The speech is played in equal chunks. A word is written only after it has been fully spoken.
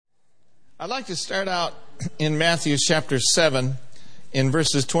I'd like to start out in Matthew chapter 7 in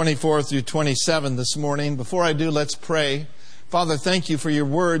verses 24 through 27 this morning. Before I do, let's pray. Father, thank you for your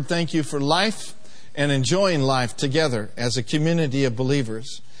word. Thank you for life and enjoying life together as a community of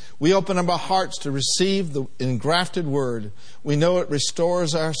believers. We open up our hearts to receive the engrafted word. We know it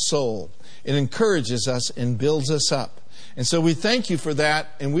restores our soul. It encourages us and builds us up. And so we thank you for that,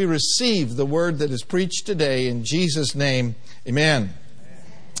 and we receive the word that is preached today in Jesus' name. Amen.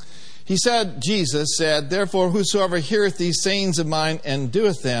 He said, Jesus said, "Therefore whosoever heareth these sayings of mine and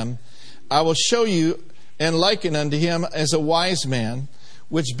doeth them, I will show you and liken unto him as a wise man,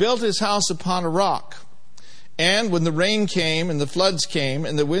 which built his house upon a rock. And when the rain came, and the floods came,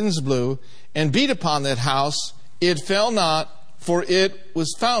 and the winds blew, and beat upon that house, it fell not, for it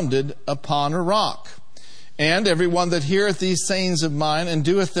was founded upon a rock. And every one that heareth these sayings of mine, and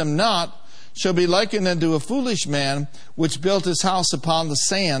doeth them not, shall be likened unto a foolish man, which built his house upon the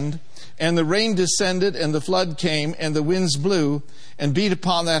sand. And the rain descended, and the flood came, and the winds blew, and beat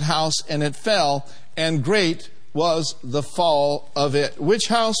upon that house, and it fell, and great was the fall of it." Which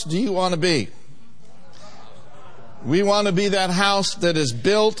house do you want to be? We want to be that house that is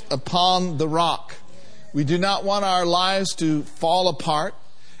built upon the rock. We do not want our lives to fall apart.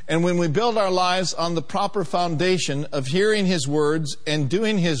 And when we build our lives on the proper foundation of hearing His words and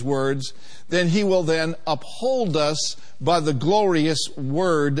doing His words, then He will then uphold us by the glorious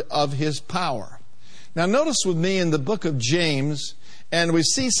word of His power. Now notice with me in the book of James, and we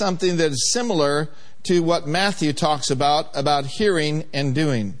see something that is similar to what Matthew talks about hearing and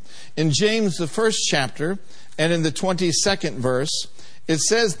doing. In James, the first chapter, and in the 22nd verse, it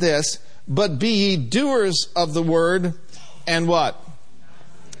says this, "But be ye doers of the word, and" what?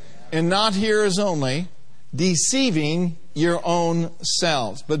 "And not hearers only, deceiving your own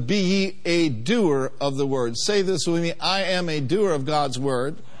selves. But be ye a doer of the word." Say this with me: I am a doer of God's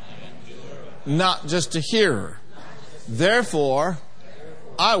word, not just a hearer. Therefore,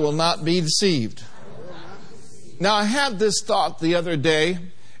 I will not be deceived. Now, I had this thought the other day,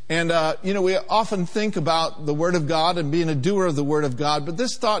 and we often think about the Word of God and being a doer of the Word of God, but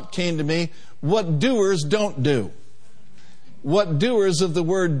this thought came to me: what doers don't do. What doers of the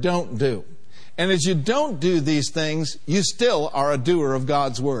Word don't do. And as you don't do these things, you still are a doer of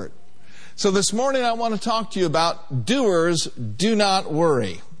God's Word. So this morning I want to talk to you about doers do not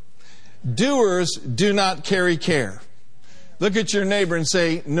worry. Doers do not carry care. Look at your neighbor and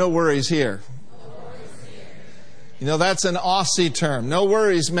say, "No worries here." You know, that's an Aussie term. No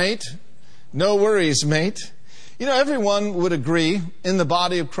worries, mate. No worries, mate. You know, everyone would agree in the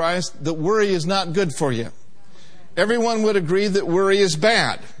body of Christ that worry is not good for you. Everyone would agree that worry is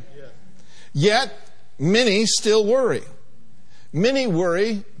bad. Yet, many still worry. Many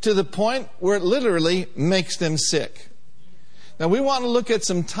worry to the point where it literally makes them sick. Now, we want to look at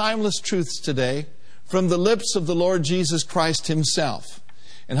some timeless truths today from the lips of the Lord Jesus Christ Himself.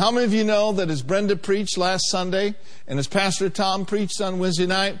 And how many of you know that as Brenda preached last Sunday and as Pastor Tom preached on Wednesday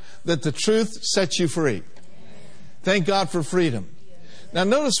night, that the truth sets you free? Thank God for freedom. Now,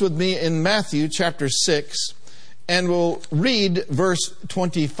 notice with me in Matthew chapter 6, and we'll read verse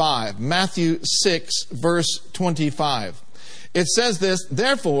 25. Matthew 6, verse 25. It says this: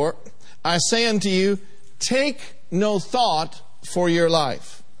 "Therefore, I say unto you, take no thought for your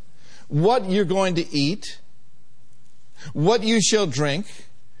life, what you're going to eat, what you shall drink,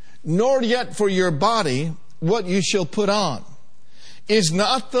 nor yet for your body, what you shall put on. Is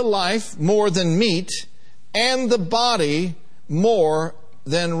not the life more than meat, and the body more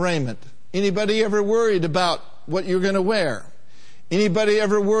than raiment?" Anybody ever worried about what you're going to wear? Anybody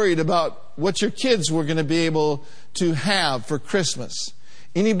ever worried about what your kids were going to be able to have for Christmas?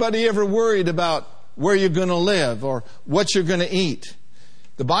 Anybody ever worried about where you're going to live or what you're going to eat?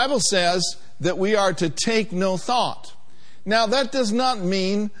 The Bible says that we are to take no thought. Now, that does not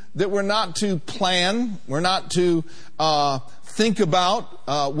mean that we're not to plan, we're not to think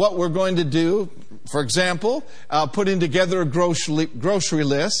about what we're going to do. For example, putting together a grocery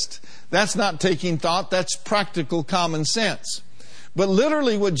list. That's not taking thought, that's practical common sense. But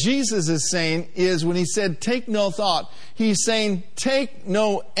literally what Jesus is saying is, when He said take no thought, He's saying take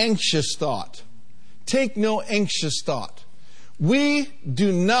no anxious thought. Take no anxious thought. We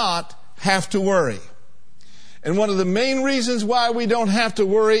do not have to worry. And one of the main reasons why we don't have to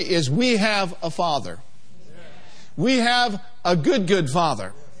worry is we have a Father. We have a good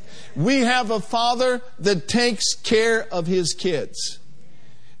Father. We have a Father that takes care of His kids.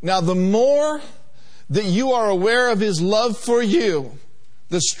 Now, the more that you are aware of His love for you,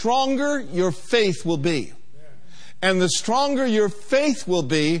 the stronger your faith will be. And the stronger your faith will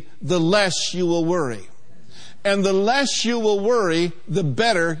be, the less you will worry. And the less you will worry, the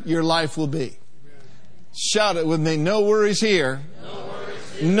better your life will be. Shout it with me. No worries here.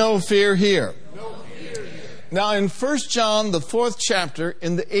 No fear here. Now in 1 John, the 4th chapter,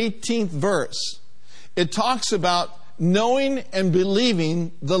 in the 18th verse, it talks about knowing and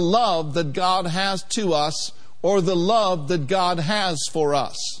believing the love that God has to us, or the love that God has for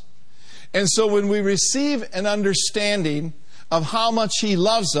us. And so when we receive an understanding of how much He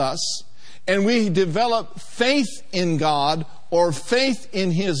loves us, and we develop faith in God or faith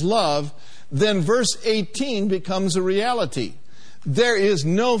in His love, then verse 18 becomes a reality. There is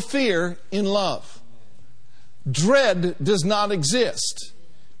no fear in love. Dread does not exist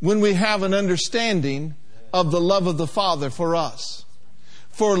when we have an understanding of the love of the Father for us.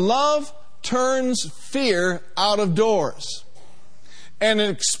 For love turns fear out of doors, and it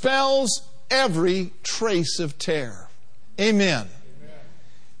expels every trace of terror. Amen.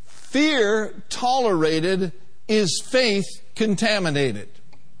 Fear tolerated is faith contaminated.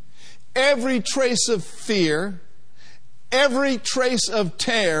 Every trace of fear, every trace of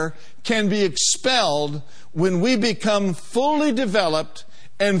terror can be expelled when we become fully developed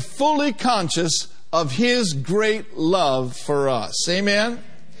and fully conscious of His great love for us. Amen?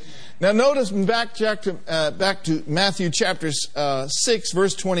 Now notice back to Matthew chapter 6,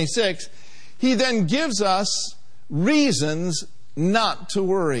 verse 26, He then gives us reasons not to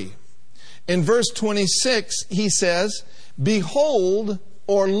worry. In verse 26, He says, behold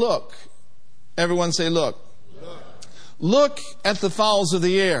or look. Everyone say look. Look at the fowls of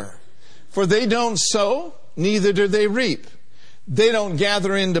the air, for they don't sow, neither do they reap. They don't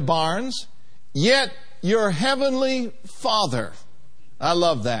gather into barns, yet your heavenly Father, I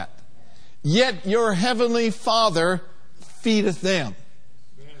love that, yet your heavenly Father feedeth them.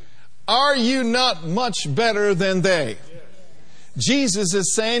 Are you not much better than they? Jesus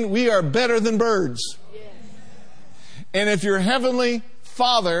is saying we are better than birds. And if your heavenly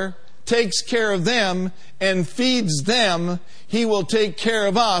Father takes care of them and feeds them, He will take care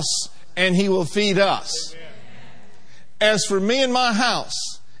of us and He will feed us. As for me and my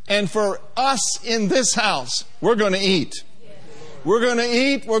house, and for us in this house, we're going to eat. We're going to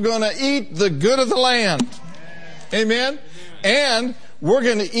eat. We're going to eat the good of the land. Amen? And we're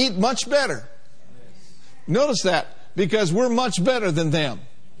going to eat much better. Notice that. Because we're much better than them.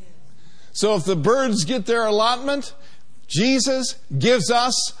 So if the birds get their allotment, Jesus gives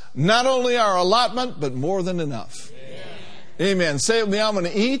us not only our allotment, but more than enough. Amen. Say it with me, I'm going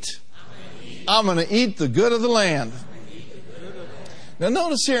to eat. I'm going to eat the good of the land. Now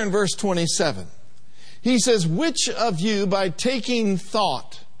notice here in verse 27, He says, which of you by taking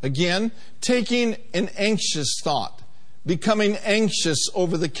thought, again, taking an anxious thought, becoming anxious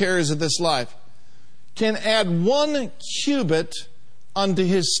over the cares of this life, can add 1 cubit unto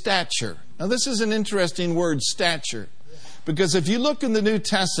his stature. Now this is an interesting word, stature. Because if you look in the New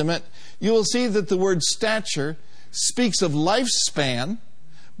Testament, you will see that the word stature speaks of lifespan,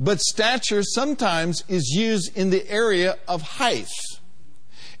 but stature sometimes is used in the area of height.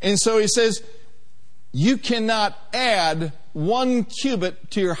 And so he says, you cannot add 1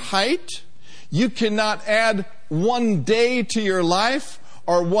 cubit to your height. You cannot add 1 day to your life,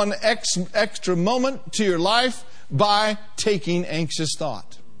 or 1 extra moment to your life by taking anxious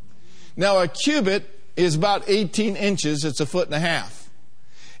thought. Now a cubit is about 18 inches. It's 1.5 feet.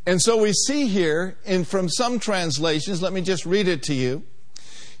 And so we see here, from some translations, let me just read it to you.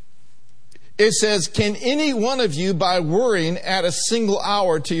 It says, can any one of you by worrying add a single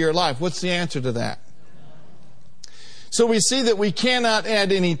hour to your life? What's the answer to that? So we see that we cannot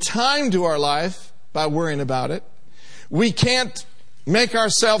add any time to our life by worrying about it. We can't make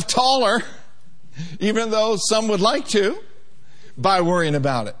ourselves taller, even though some would like to, by worrying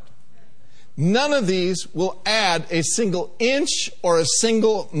about it. None of these will add a single inch or a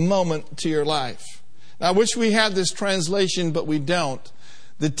single moment to your life. Now, I wish we had this translation, but we don't.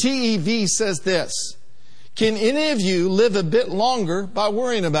 The TEV says this: can any of you live a bit longer by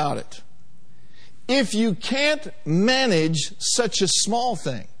worrying about it? If you can't manage such a small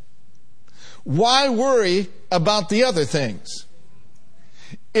thing, why worry about the other things?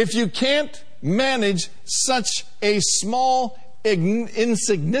 If you can't manage such a small,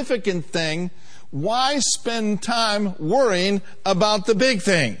 insignificant thing, why spend time worrying about the big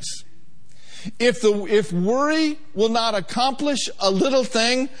things? If worry will not accomplish a little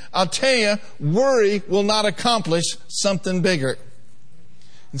thing, I'll tell you, worry will not accomplish something bigger.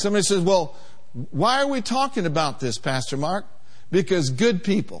 And somebody says, well, why are we talking about this, Pastor Mark? Because good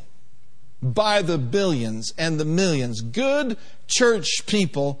people, by the billions and the millions, good church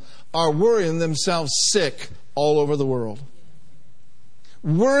people are worrying themselves sick all over the world.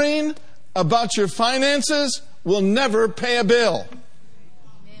 Worrying about your finances will never pay a bill.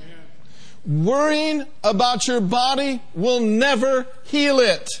 Worrying about your body will never heal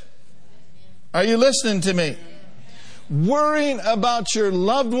it. Are you listening to me? Worrying about your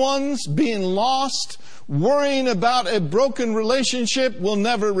loved ones being lost, worrying about a broken relationship will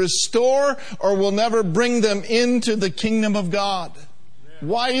never restore or will never bring them into the kingdom of God.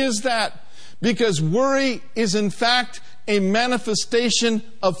 Why is that? Because worry is in fact a manifestation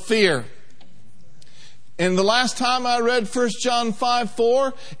of fear. And the last time I read 1 John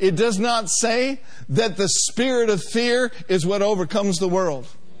 5:4, it does not say that the spirit of fear is what overcomes the world.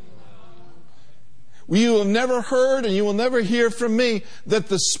 You have never heard and you will never hear from me that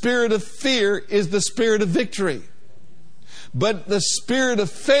the spirit of fear is the spirit of victory. But the spirit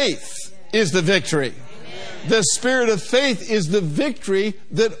of faith is the victory. The spirit of faith is the victory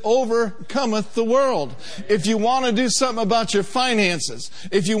that overcometh the world. If you want to do something about your finances,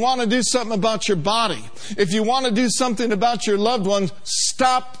 if you want to do something about your body, if you want to do something about your loved ones,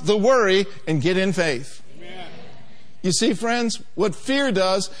 stop the worry and get in faith. Amen. You see, friends, what fear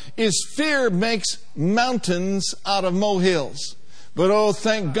does is fear makes mountains out of molehills. But oh,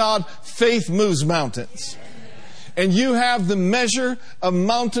 thank God, faith moves mountains. And you have the measure of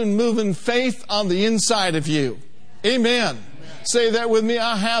mountain-moving faith on the inside of you. Amen. Say that with me.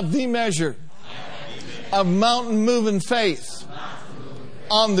 I have the measure of mountain-moving faith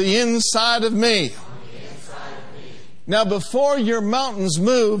on the inside of me. Now, before your mountains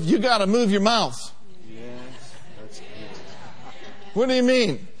move, you got to move your mouth. What do you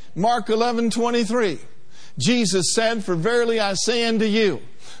mean? Mark 11:23. Jesus said, "For verily I say unto you,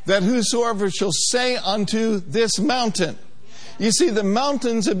 that whosoever shall say unto this mountain." You see, the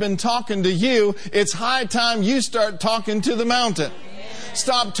mountains have been talking to you. It's high time you start talking to the mountain.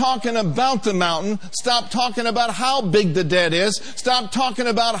 Stop talking about the mountain. Stop talking about how big the debt is. Stop talking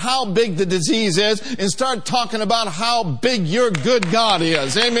about how big the disease is. And start talking about how big your good God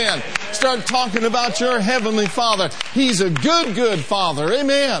is. Amen. Start talking about your heavenly Father. He's a good, good Father.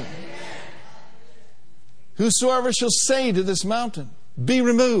 Amen. Whosoever shall say to this mountain, "Be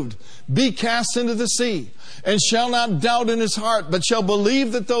removed, be cast into the sea," and shall not doubt in his heart, but shall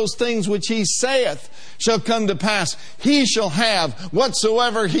believe that those things which he saith shall come to pass, he shall have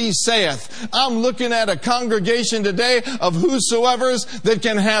whatsoever he saith. I'm looking at a congregation today of whosoevers that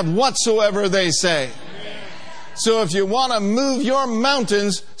can have whatsoever they say. Amen. So if you want to move your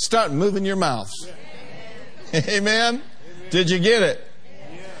mountains, start moving your mouths. Amen. Amen. Did you get it?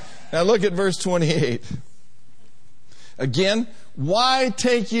 Amen. Now look at verse 28. Again, why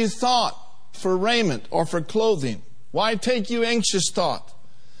take you thought for raiment or for clothing? Why take you anxious thought?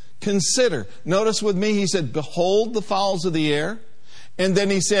 Consider. Notice with me, he said, behold the fowls of the air. And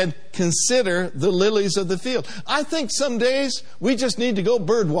then he said, consider the lilies of the field. I think some days we just need to go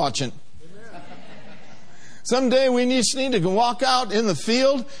bird watching. Someday we just need to go walk out in the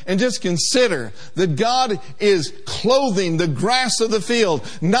field and just consider that God is clothing the grass of the field,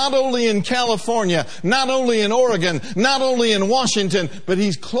 not only in California, not only in Oregon, not only in Washington, but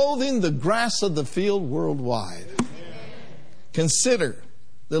He's clothing the grass of the field worldwide. Consider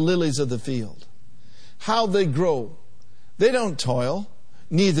the lilies of the field, how they grow. They don't toil,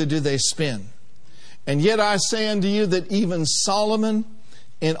 neither do they spin. And yet I say unto you that even Solomon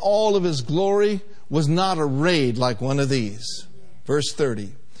in all of his glory was not arrayed like one of these. Verse 30.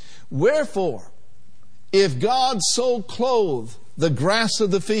 Wherefore, if God so clothe the grass of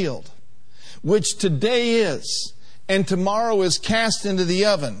the field, which today is, and tomorrow is cast into the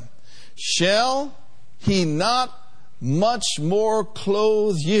oven, shall He not much more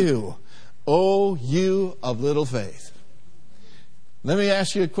clothe you, O you of little faith? Let me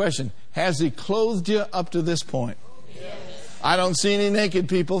ask you a question. Has He clothed you up to this point? Yes. I don't see any naked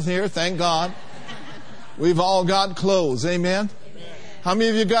people here, thank God. We've all got clothes. Amen? Amen. How many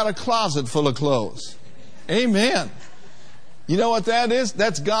of you got a closet full of clothes? Amen. You know what that is?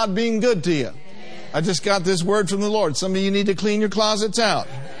 That's God being good to you. Amen. I just got this word from the Lord. Some of you need to clean your closets out.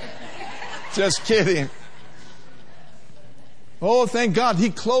 Just kidding. Oh, thank God. He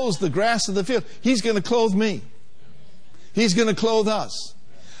clothes the grass of the field. He's going to clothe me. He's going to clothe us.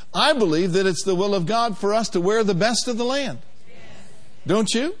 I believe that it's the will of God for us to wear the best of the land.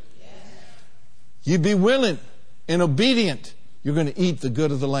 Don't you? You be willing and obedient, you're going to eat the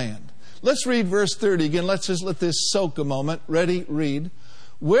good of the land. Let's read verse 30 again. Let's just let this soak a moment. Ready? Read.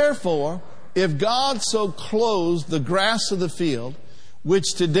 Wherefore, if God so clothes the grass of the field,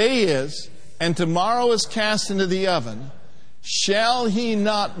 which today is, and tomorrow is cast into the oven, shall He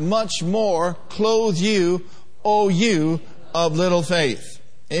not much more clothe you, O you of little faith?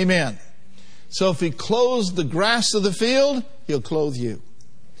 Amen. So if He clothes the grass of the field, He'll clothe you.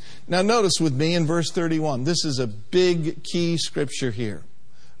 Now notice with me in verse 31. This is a big key scripture here.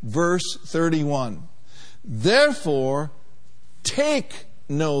 Verse 31. Therefore, take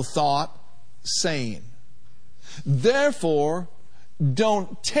no thought, saying. Therefore,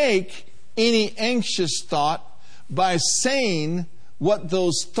 don't take any anxious thought by saying what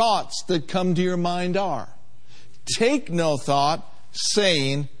those thoughts that come to your mind are. Take no thought,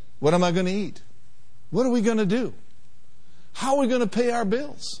 saying, what am I going to eat? What are we going to do? How are we going to pay our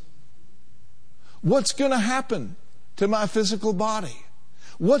bills? What's going to happen to my physical body?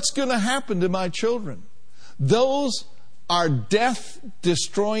 What's going to happen to my children? Those are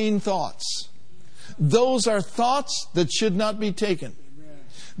death-destroying thoughts. Those are thoughts that should not be taken.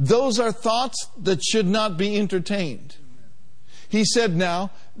 Those are thoughts that should not be entertained. He said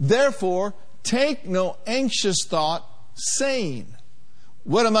now, therefore, take no anxious thought, saying,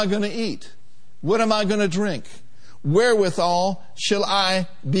 what am I going to eat? What am I going to drink? Wherewithal shall I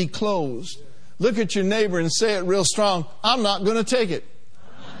be clothed? Look at your neighbor and say it real strong. I'm not going to take it.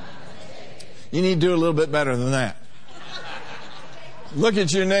 You need to do a little bit better than that. Look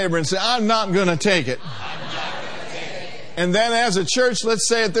at your neighbor and say, I'm not going to take it. And then as a church, let's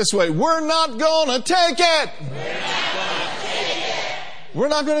say it this way. We're not going to take it. We're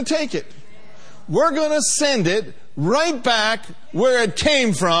not going to take it. We're going to send it right back where it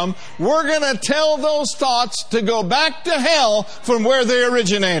came from. We're going to tell those thoughts to go back to hell from where they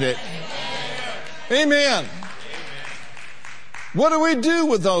originated. Amen. What do we do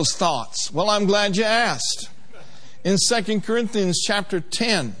with those thoughts? Well, I'm glad you asked. In 2 Corinthians chapter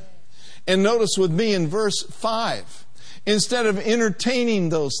 10, and notice with me in verse 5, instead of entertaining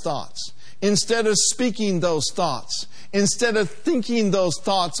those thoughts, instead of speaking those thoughts, instead of thinking those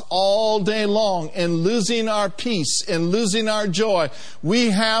thoughts all day long and losing our peace and losing our joy, we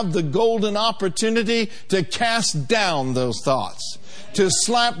have the golden opportunity to cast down those thoughts, to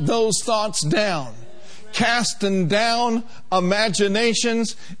slap those thoughts down. Casting down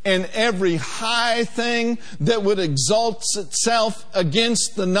imaginations and every high thing that would exalt itself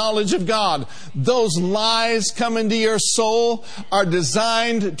against the knowledge of God. Those lies come into your soul are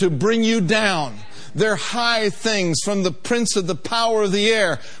designed to bring you down. They're high things from the prince of the power of the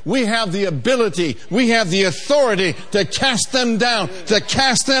air. We have the ability, we have the authority to cast them down, to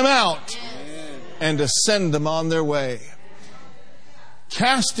cast them out, and to send them on their way.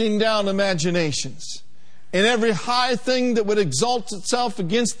 Casting down imaginations and every high thing that would exalt itself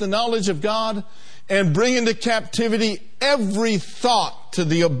against the knowledge of God, and bring into captivity every thought to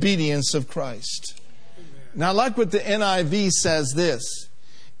the obedience of Christ. Amen. Now, I like what the NIV says this.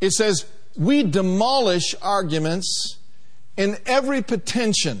 It says, we demolish arguments and every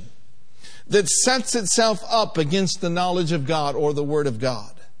pretension that sets itself up against the knowledge of God or the Word of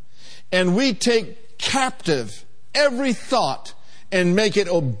God. And we take captive every thought and make it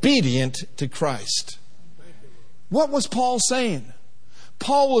obedient to Christ. What was Paul saying?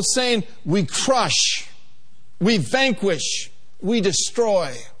 Paul was saying we crush, we vanquish, we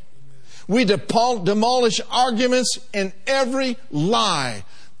destroy. We demolish arguments and every lie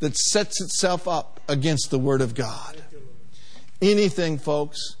that sets itself up against the Word of God. Anything,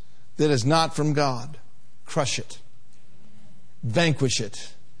 folks, that is not from God, crush it, vanquish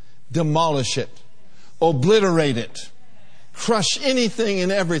it, demolish it, obliterate it. Crush anything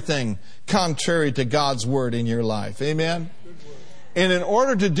and everything contrary to God's Word in your life. Amen? And in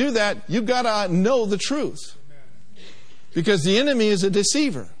order to do that, you've got to know the truth. Because the enemy is a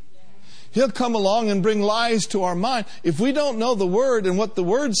deceiver. He'll come along and bring lies to our mind. If we don't know the Word and what the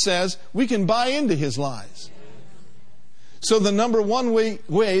Word says, we can buy into his lies. So the number one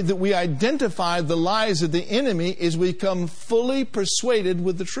way that we identify the lies of the enemy is we become fully persuaded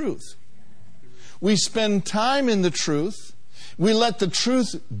with the truth. We spend time in the truth. We let the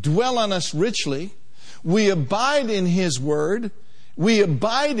truth dwell on us richly. We abide in His Word. We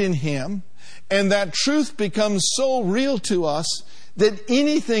abide in Him. And that truth becomes so real to us that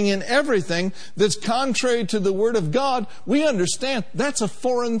anything and everything that's contrary to the Word of God, we understand that's a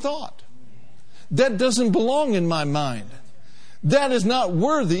foreign thought. That doesn't belong in my mind. That is not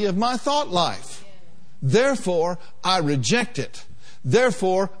worthy of my thought life. Therefore, I reject it.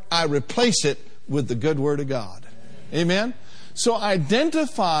 Therefore, I replace it with the good Word of God. Amen? So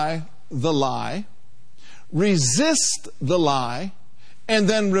identify the lie, resist the lie, and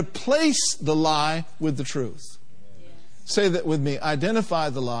then replace the lie with the truth. Say that with me.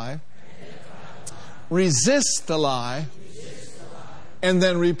 Identify the lie, resist the lie, and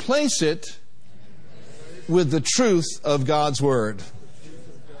then replace it with the truth of God's Word.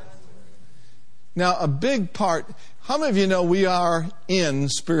 Now, a big part, how many of you know we are in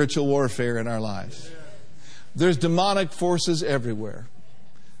spiritual warfare in our lives? There's demonic forces everywhere.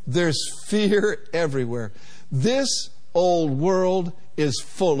 There's fear everywhere. This old world is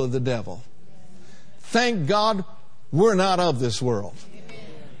full of the devil. Thank God we're not of this world.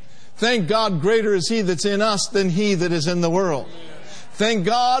 Thank God greater is He that's in us than he that is in the world. Thank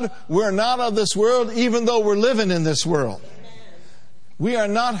God we're not of this world even though we're living in this world. We are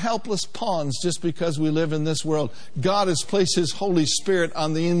not helpless pawns just because we live in this world. God has placed His Holy Spirit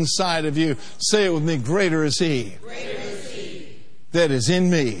on the inside of you. Say it with me. Greater is He that is in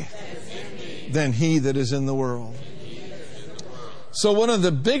me than he that is in the world. So one of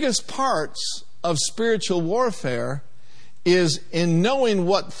the biggest parts of spiritual warfare is in knowing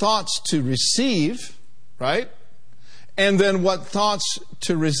what thoughts to receive, right? And then what thoughts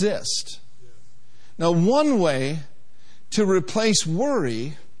to resist. Now, one way to replace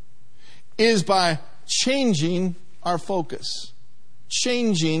worry is by changing our focus,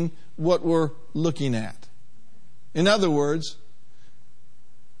 changing what we're looking at. In other words,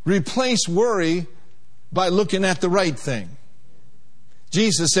 replace worry by looking at the right thing.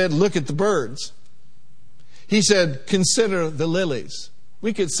 Jesus said, look at the birds. He said, consider the lilies.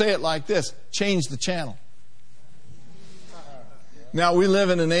 We could say it like this, change the channel. Now, we live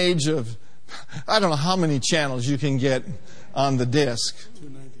in an age of, I don't know how many channels you can get on the disc.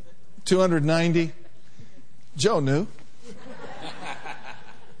 290? Joe knew.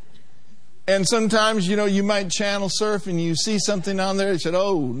 And sometimes, you might channel surf and you see something on there. You said,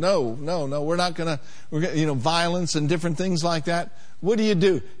 oh, no, we're not going to, violence and different things like that. What do?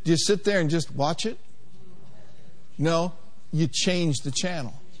 Do you sit there and just watch it? No, you change the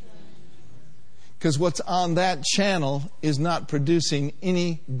channel. Because what's on that channel is not producing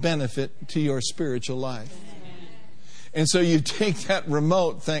any benefit to your spiritual life. And so you take that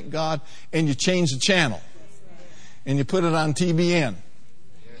remote, thank God, and you change the channel. And you put it on TBN.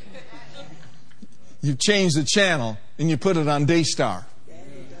 You change the channel and you put it on Daystar.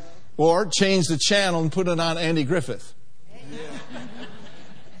 Or change the channel and put it on Andy Griffith.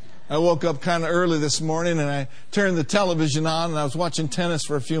 I woke up kind of early this morning and I turned the television on and I was watching tennis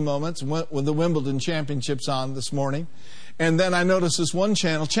for a few moments with the Wimbledon Championships on this morning. And then I noticed this one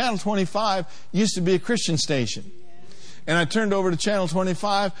channel, Channel 25, used to be a Christian station. And I turned over to Channel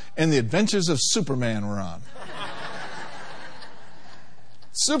 25 and the Adventures of Superman were on.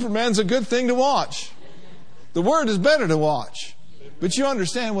 Superman's a good thing to watch. The Word is better to watch. But you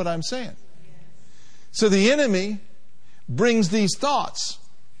understand what I'm saying. So the enemy brings these thoughts,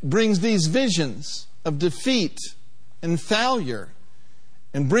 brings these visions of defeat and failure,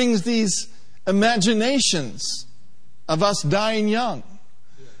 and brings these imaginations of us dying young,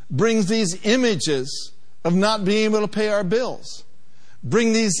 brings these images of not being able to pay our bills,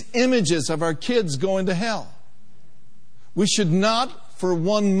 bring these images of our kids going to hell. We should not for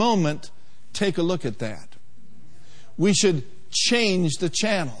one moment take a look at that. We should change the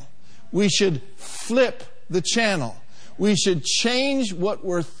channel. We should flip the channel. We should change what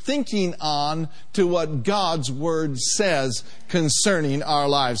we're thinking on to what God's Word says concerning our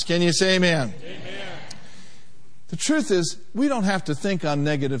lives. Can you say amen? Amen. The truth is, we don't have to think on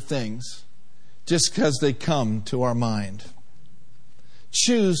negative things just because they come to our mind.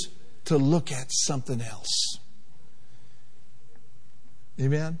 Choose to look at something else.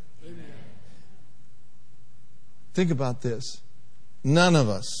 Amen? Amen. Think about this. None of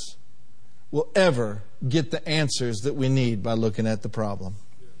us will ever get the answers that we need by looking at the problem.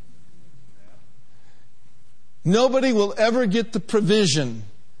 Nobody will ever get the provision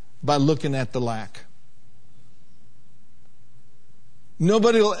by looking at the lack.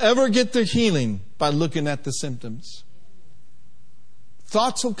 Nobody will ever get their healing by looking at the symptoms.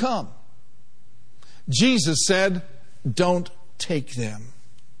 Thoughts will come. Jesus said, don't take them.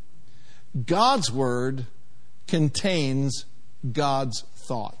 God's Word contains God's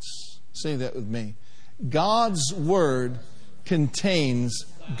thoughts. Say that with me. God's Word contains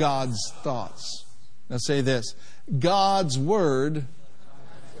God's thoughts. Now say this. God's Word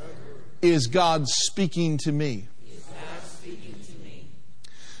is God speaking to me.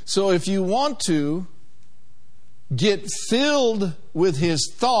 So if you want to get filled with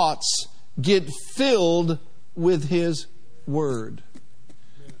His thoughts, get filled with His Word.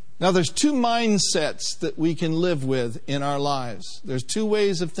 Now there's two mindsets that we can live with in our lives. There's two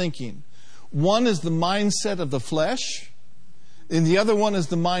ways of thinking. One is the mindset of the flesh, and the other one is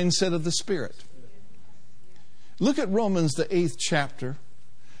the mindset of the Spirit. Look at Romans, the 8th chapter,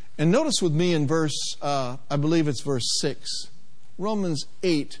 and notice with me in verse, I believe it's verse 6. Romans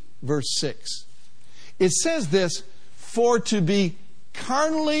 8, verse 6. It says this, for to be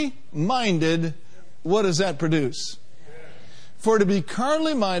carnally minded, what does that produce? For to be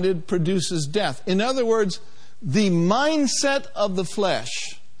carnally minded produces death. In other words, the mindset of the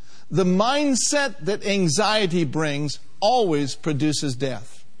flesh, The mindset that anxiety brings always produces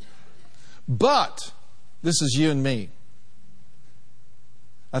death. But, this is you and me.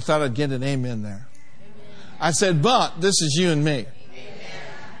 I thought I'd get an amen there. I said, but, this is you and me.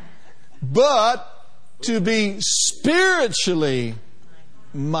 But, to be spiritually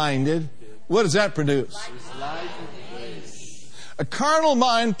minded, what does that produce? A carnal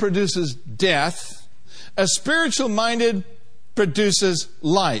mind produces death. A spiritual minded produces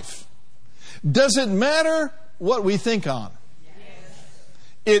life. Does it matter what we think on?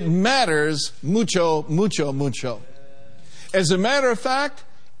 It matters mucho, mucho, mucho. As a matter of fact,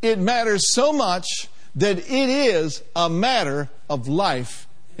 it matters so much that it is a matter of life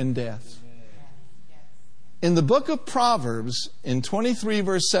and death. In the book of Proverbs, in 23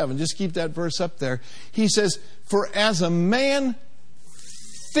 verse 7, just keep that verse up there, he says, for as a man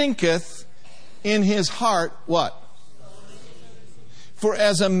thinketh in his heart, what? For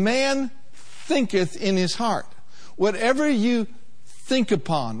as a man thinketh in his heart. Whatever you think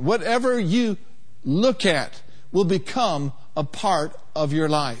upon, whatever you look at, will become a part of your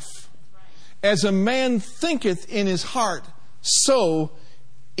life. As a man thinketh in his heart, so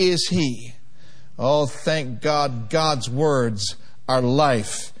is he. Oh, thank God, God's words are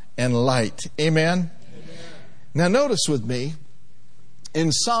life and light. Amen? Amen. Now notice with me,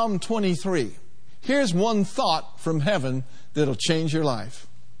 in Psalm 23, here's one thought from heaven that'll change your life.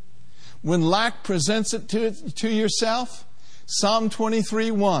 When lack presents it to yourself, Psalm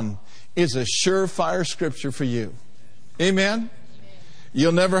 23:1 is a surefire scripture for you. Amen?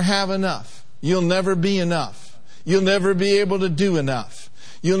 You'll never have enough. You'll never be enough. You'll never be able to do enough.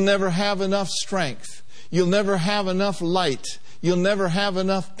 You'll never have enough strength. You'll never have enough light. You'll never have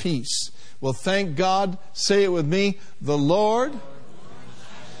enough peace. Well, thank God, say it with me, the Lord.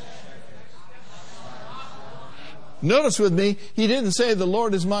 Notice with me, he didn't say the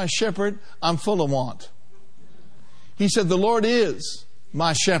Lord is my shepherd, I'm full of want. He said the Lord is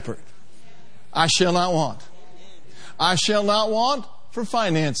my shepherd. I shall not want. I shall not want for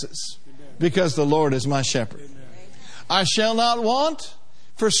finances because the Lord is my shepherd. I shall not want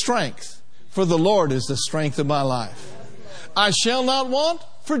for strength, for the Lord is the strength of my life. I shall not want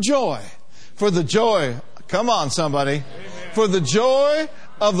for joy, for the joy, come on somebody, for the joy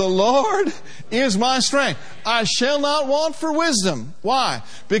of the Lord is my strength. I shall not want for wisdom. Why?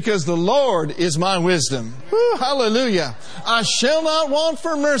 Because the Lord is my wisdom. Woo, hallelujah. I shall not want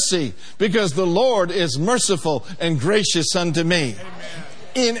for mercy, because the Lord is merciful and gracious unto me. Amen.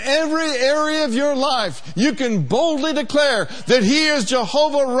 In every area of your life, you can boldly declare that He is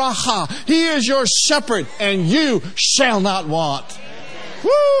Jehovah Raha. He is your shepherd, and you shall not want.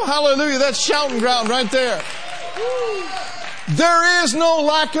 Woo, hallelujah. That's shouting ground right there. Woo. There is no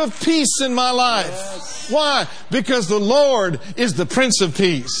lack of peace in my life. Yes. Why? Because the Lord is the Prince of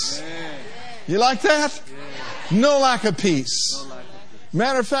Peace. Yes. You like that? Yes. No lack of peace. No lack of peace.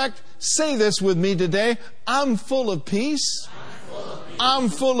 Matter of fact, say this with me today. I'm full of peace. I'm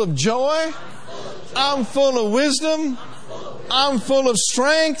full of joy. I'm full of wisdom. I'm full of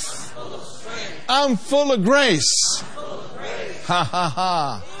strength. I'm full of grace. Ha ha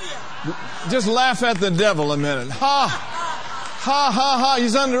ha. Just laugh at the devil a minute. Ha ha ha ha.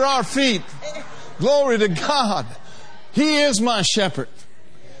 He's under our feet. Glory to God. He is my shepherd.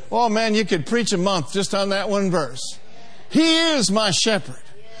 Oh man, you could preach a month just on that one verse. He is my shepherd.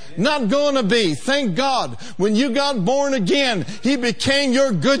 Not going to be. Thank God. When you got born again, He became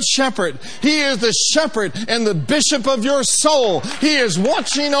your good shepherd. He is the shepherd and the bishop of your soul. He is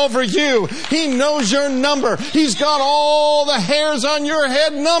watching over you. He knows your number. He's got all the hairs on your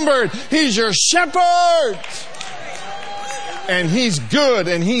head numbered. He's your shepherd. And He's good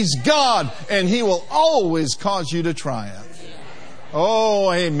and He's God and He will always cause you to triumph.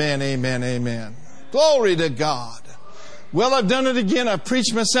 Oh, amen, amen, amen. Glory to God. Well, I've done it again. I've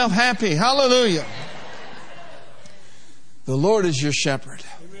preached myself happy. Hallelujah. The Lord is your shepherd.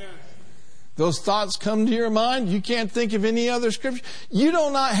 Amen. Those thoughts come to your mind. You can't think of any other scripture. You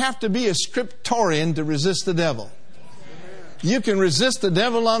do not have to be a scriptorian to resist the devil. Amen. You can resist the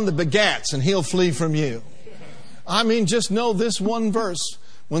devil on the begats and he'll flee from you. I mean, just know this one verse.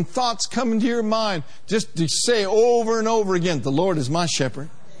 When thoughts come into your mind, just to say over and over again, the Lord is my shepherd.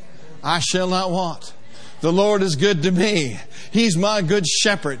 I shall not want. The Lord is good to me. He's my good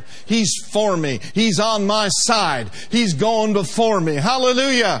shepherd. He's for me. He's on my side. He's going before me.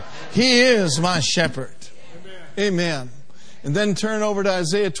 Hallelujah. He is my shepherd. Amen. And then turn over to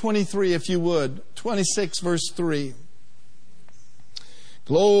Isaiah 23 if you would. 26 verse 3.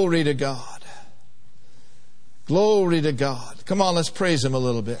 Glory to God. Glory to God. Come on, let's praise Him a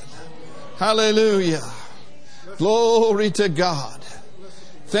little bit. Hallelujah. Glory to God.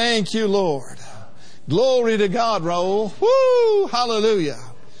 Thank you, Lord. Glory to God, Raul. Woo! Hallelujah.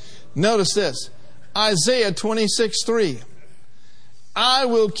 Notice this. Isaiah 26:3. I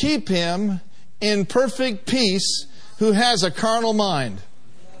will keep him in perfect peace who has a carnal mind.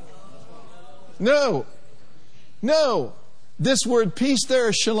 No. This word peace there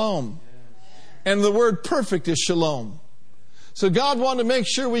is shalom. And the word perfect is shalom. So God wanted to make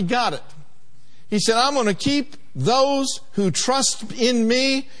sure we got it. He said, I'm going to keep those who trust in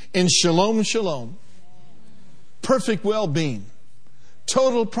me in shalom, shalom. Perfect well-being.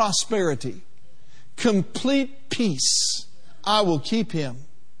 Total prosperity. Complete peace. I will keep him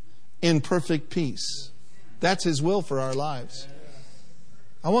in perfect peace. That's His will for our lives.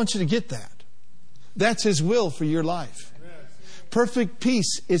 I want you to get that. That's His will for your life. Perfect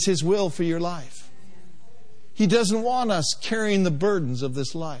peace is His will for your life. He doesn't want us carrying the burdens of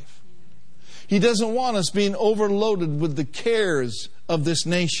this life. He doesn't want us being overloaded with the cares of this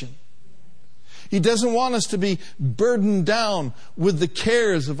nation. He doesn't want us to be burdened down with the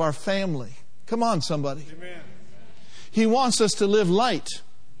cares of our family. Come on, somebody. Amen. He wants us to live light.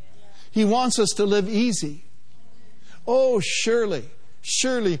 He wants us to live easy. Oh, surely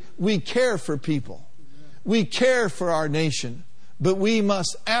we care for people. We care for our nation. But we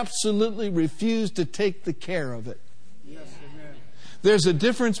must absolutely refuse to take the care of it. Yes, amen. There's a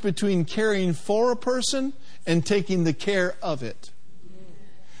difference between caring for a person and taking the care of it.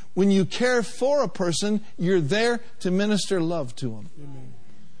 When you care for a person, you're there to minister love to them. Amen.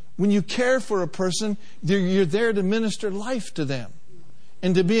 When you care for a person, you're there to minister life to them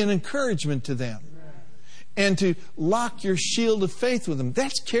and to be an encouragement to them and to lock your shield of faith with them.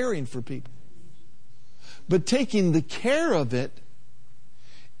 That's caring for people. But taking the care of it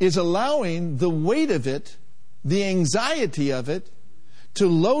is allowing the weight of it, the anxiety of it, to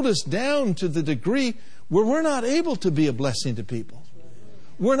load us down to the degree where we're not able to be a blessing to people.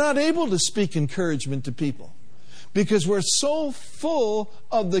 We're not able to speak encouragement to people because we're so full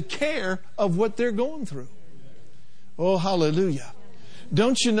of the care of what they're going through. Oh, hallelujah.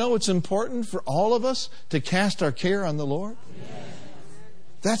 Don't you know it's important for all of us to cast our care on the Lord?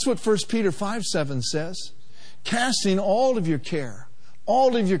 That's what 1 Peter 5:7 says. Casting all of your care,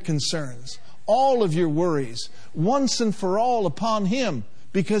 all of your concerns, all of your worries, once and for all upon Him,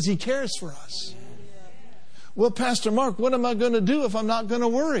 because He cares for us. Well, Pastor Mark, what am I going to do if I'm not going to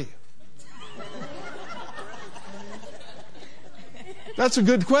worry? That's a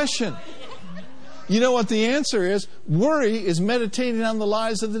good question. You know what the answer is? Worry is meditating on the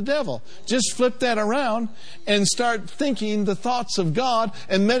lies of the devil. Just flip that around and start thinking the thoughts of God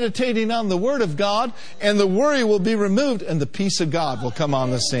and meditating on the Word of God, and the worry will be removed and the peace of God will come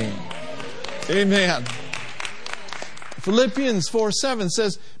on the scene. Amen. Philippians 4:7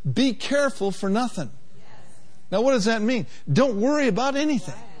 says, be careful for nothing. Now what does that mean? Don't worry about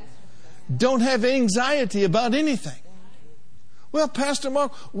anything. Don't have anxiety about anything. Well, Pastor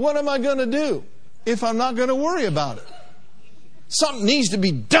Mark, what am I going to do if I'm not going to worry about it? Something needs to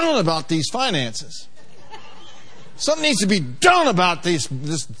be done about these finances. Something needs to be done about this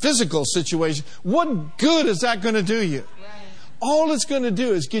physical situation. What good is that going to do you? All it's going to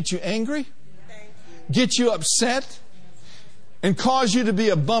do is get you angry, get you upset, and cause you to be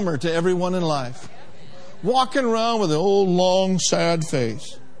a bummer to everyone in life. Walking around with an old, long, sad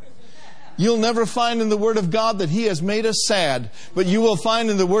face. You'll never find in the Word of God that He has made us sad, but you will find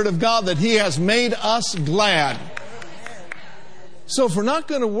in the Word of God that He has made us glad. So if we're not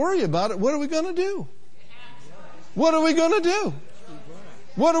going to worry about it, what are we going to do? What are we going to do?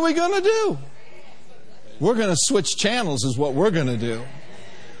 What are we going to do? We're going to switch channels is what we're going to do.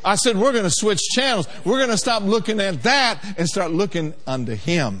 I said we're going to switch channels. We're going to stop looking at that and start looking unto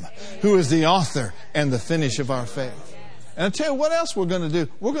Him, who is the author and the finish of our faith. And I'll tell you what else we're going to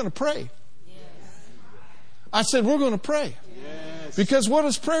do. We're going to pray. I said we're going to pray. Because what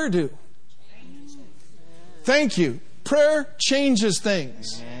does prayer do? Thank you. Prayer changes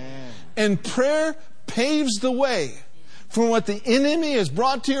things. And prayer paves the way from what the enemy has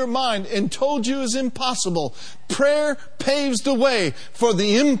brought to your mind and told you is impossible. Prayer paves the way for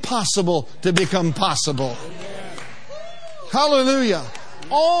the impossible to become possible. Hallelujah.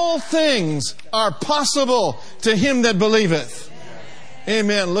 All things are possible to him that believeth.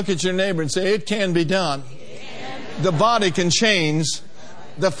 Amen. Look at your neighbor and say, it can be done. The body can change.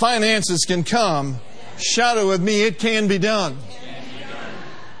 The finances can come. Shout it with me, it can be done.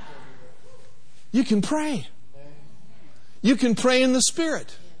 You can pray. You can pray in the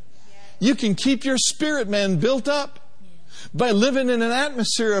Spirit. You can keep your spirit man built up by living in an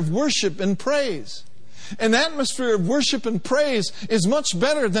atmosphere of worship and praise. An atmosphere of worship and praise is much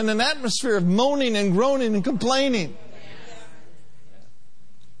better than an atmosphere of moaning and groaning and complaining.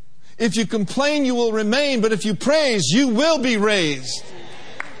 If you complain, you will remain. But if you praise, you will be raised.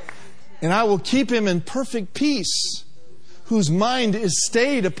 And I will keep him in perfect peace, whose mind is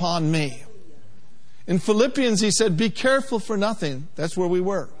stayed upon me. In Philippians, he said, be careful for nothing. That's where we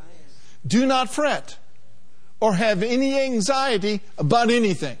were. Do not fret or have any anxiety about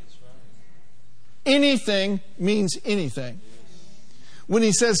anything. Anything means anything. When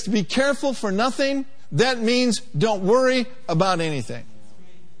he says to be careful for nothing, that means don't worry about anything.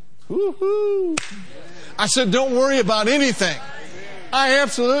 Woo-hoo. I said don't worry about anything. I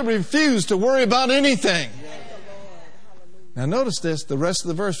absolutely refuse to worry about anything. Now notice this, the rest of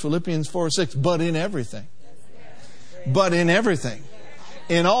the verse, Philippians 4:6, but in everything. But in everything.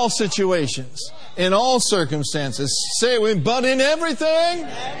 In all situations. In all circumstances. Say it with me, but in everything.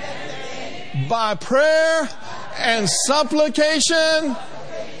 By prayer and supplication.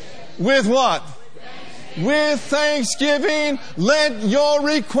 With what? With thanksgiving. Let your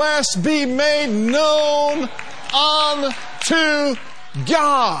requests be made known unto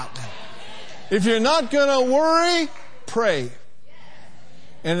God. If you're not going to worry, pray.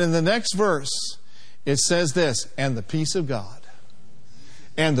 And in the next verse, it says this, and the peace of God.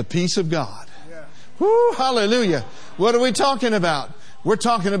 And the peace of God. Woo, hallelujah. What are we talking about? We're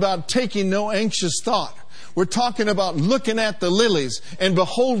talking about taking no anxious thought. We're talking about looking at the lilies and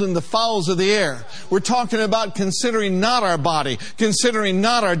beholding the fowls of the air. We're talking about considering not our body, considering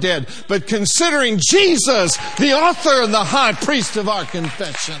not our dead, but considering Jesus, the author and the high priest of our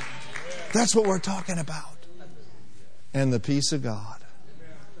confession. That's what we're talking about. And the peace of God,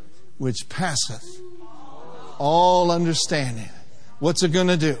 which passeth all understanding. What's it going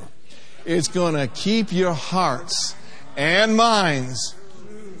to do? It's going to keep your hearts and minds.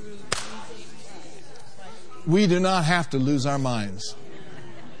 We do not have to lose our minds.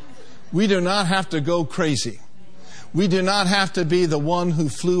 We do not have to go crazy. We do not have to be the one who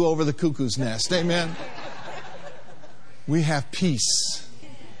flew over the cuckoo's nest. Amen? We have peace.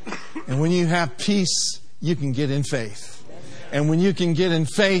 And when you have peace, you can get in faith. And when you can get in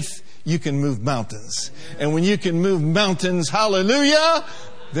faith, you can move mountains. And when you can move mountains, hallelujah,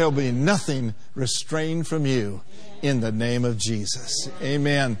 there'll be nothing restrained from you in the name of Jesus.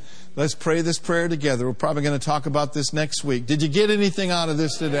 Amen. Let's pray this prayer together. We're probably going to talk about this next week. Did you get anything out of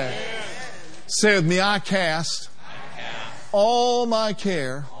this today? Say with me, I cast all my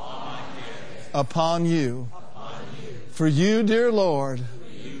care upon you. For you, dear Lord,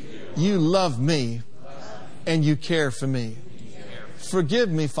 you love me and you care for me. Forgive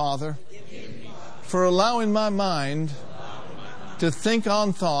me, Father, for allowing my mind to think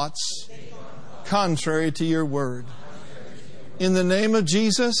on thoughts contrary to your word. In the name of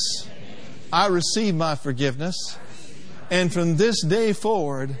Jesus, I receive my forgiveness. And from this day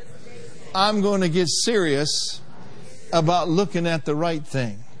forward, I'm going to get serious about looking at the right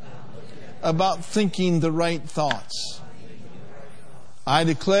thing, about thinking the right thoughts. I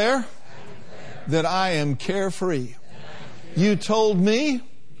declare that I am carefree. You told me,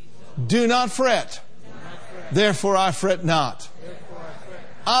 do not fret. Therefore I fret not.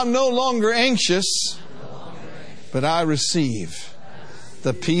 I'm no longer anxious, but I receive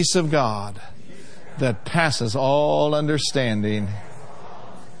the peace of God that passes all understanding.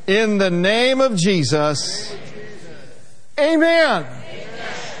 In the name of Jesus, amen.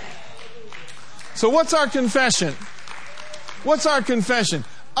 So what's our confession? What's our confession?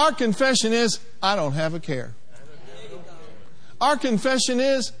 Our confession is, I don't have a care. Our confession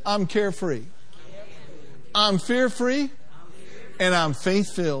is, I'm carefree. I'm fear-free, and I'm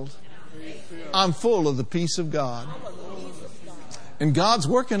faith-filled. I'm full of the peace of God. And God's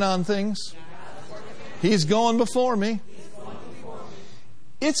working on things. He's going before me.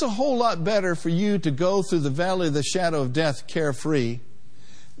 It's a whole lot better for you to go through the valley of the shadow of death carefree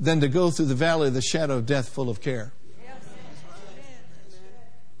than to go through the valley of the shadow of death full of care.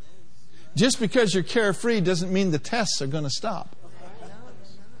 Just because you're carefree doesn't mean the tests are going to stop.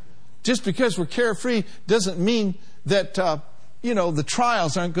 Just because we're carefree doesn't mean that, the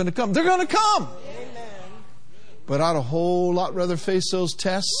trials aren't going to come. They're going to come. But I'd a whole lot rather face those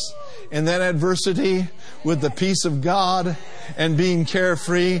tests and that adversity with the peace of God and being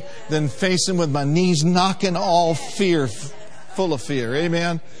carefree than face them with my knees knocking, all fear, full of fear.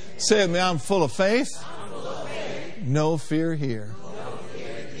 Amen. Say with me, I'm full of faith. No fear here.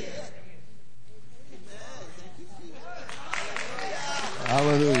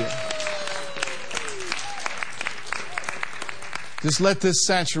 Hallelujah. Just let this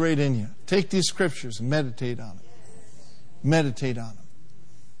saturate in you. Take these scriptures and meditate on them. Meditate on them.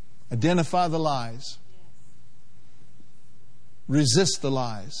 Identify the lies. Resist the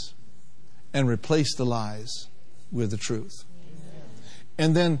lies. And replace the lies with the truth.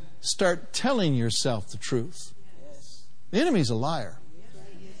 and then start telling yourself the truth. The enemy's a liar.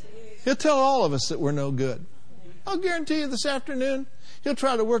 He'll tell all of us that we're no good. I'll guarantee you this afternoon, he'll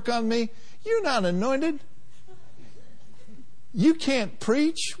try to work on me. You're not anointed. You can't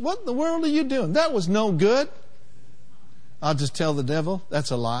preach. What in the world are you doing? That was no good. I'll just tell the devil, that's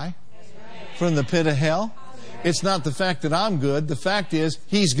a lie. From the pit of hell. It's not the fact that I'm good. The fact is,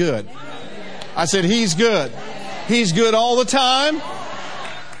 he's good. I said, he's good. He's good all the time.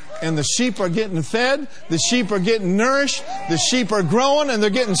 And the sheep are getting fed. The sheep are getting nourished. The sheep are growing, and they're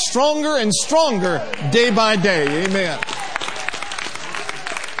getting stronger and stronger day by day. Amen.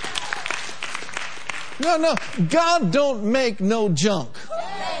 No. God don't make no junk.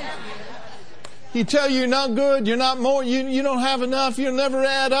 He tell you you're not good, you're not more, you don't have enough, you'll never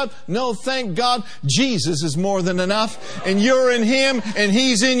add up. No, thank God, Jesus is more than enough. And you're in Him, and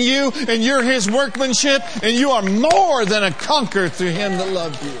He's in you, and you're His workmanship, and you are more than a conqueror through Him that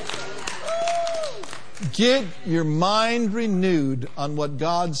loved you. Get your mind renewed on what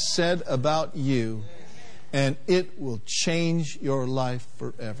God said about you, and it will change your life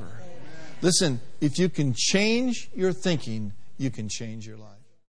forever. Listen, if you can change your thinking, you can change your life.